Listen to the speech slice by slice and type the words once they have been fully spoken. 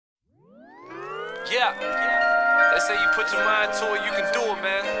Yeah, they say you put your mind to it, you can do it,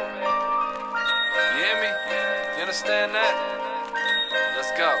 man. You hear me? You understand that?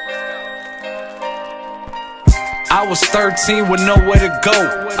 Let's go. I was 13 with nowhere to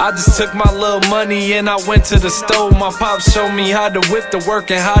go. I just took my little money and I went to the store. My pop showed me how to whip the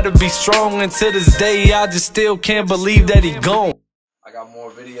work and how to be strong. And to this day, I just still can't believe that he gone. I got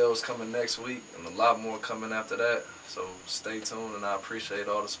more videos coming next week and a lot more coming after that. So stay tuned, and I appreciate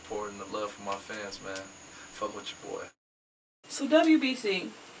all the support and the love from my fans, man. Fuck with your boy. So WBC,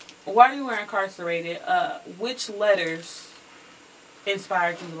 while you were incarcerated, which letters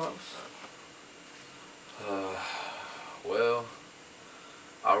inspired you the most? Well,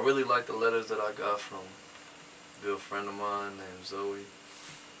 I really like the letters that I got from a good friend of mine named Zoe.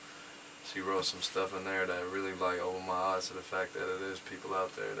 She wrote some stuff in there that really opened my eyes to the fact that it is people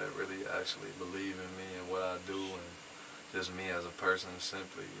out there that really actually believe in me and what I do, and just me as a person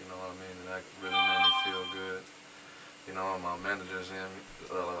simply, you know what I mean? And that really made me feel good. You know, my manager,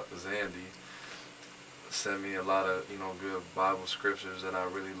 Zandy, sent me a lot of, good Bible scriptures that I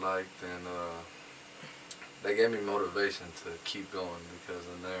really liked, and they gave me motivation to keep going, because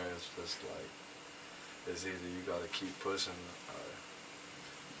in there it's just like, it's either you gotta keep pushing or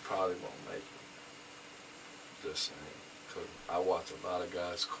you probably won't make it. Just saying, because I watch a lot of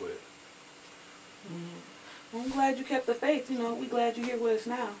guys quit. I'm glad you kept the faith, we glad you're here with us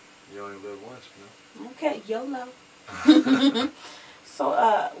now. You only live once, Okay, YOLO. So,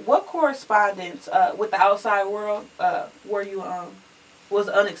 what correspondence with the outside world were you was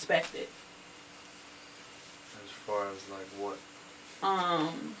unexpected? As far as what?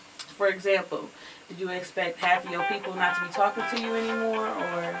 For example, did you expect half of your people not to be talking to you anymore,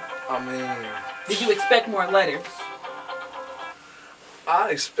 or did you expect more letters? I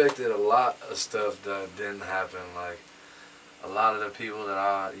expected a lot of stuff that didn't happen. Like, a lot of the people that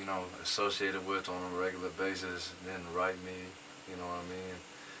I, associated with on a regular basis didn't write me, you know what I mean?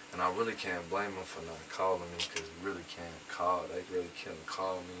 And I really can't blame them for not calling me, because you really can't call. They really couldn't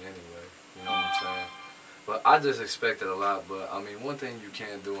call me anyway, you know what I'm saying? But I just expected a lot. But, one thing you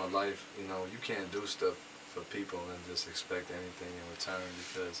can't do in life, you can't do stuff for people and just expect anything in return,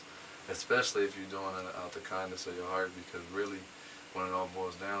 because, especially if you're doing it out the kindness of your heart, because really, when it all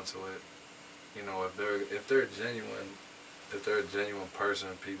boils down to it, if they're a genuine person,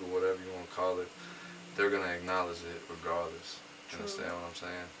 people, whatever you want to call it, they're gonna acknowledge it regardless. You understand what I'm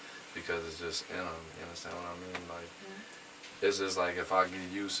saying? Because it's just in them. You understand what I mean? It's just like, if I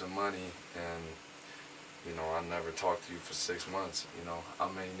give you some money and I never talk to you for 6 months, I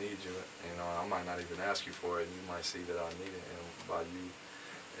may need you, I might not even ask you for it, and you might see that I need it, and by you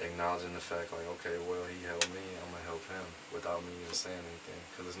acknowledging the fact, okay, well, he helped me, I'm gonna help him without me even saying anything.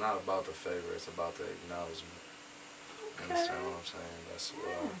 Because it's not about the favor, it's about the acknowledgement. You understand what I'm saying?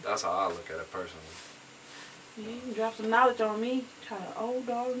 That's how I look at it personally. Yeah, you can drop some knowledge on me. Kind of old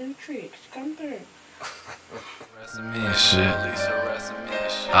dog, new tricks. Come through.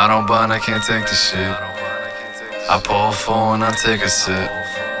 I don't bond, I can't take the shit. I pull full and I take a sip.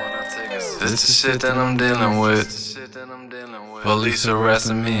 This the shit that I'm dealing with. Police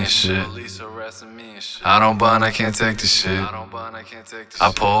arresting me and shit. I don't bond, I can't take the shit.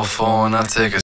 I pull full and I take a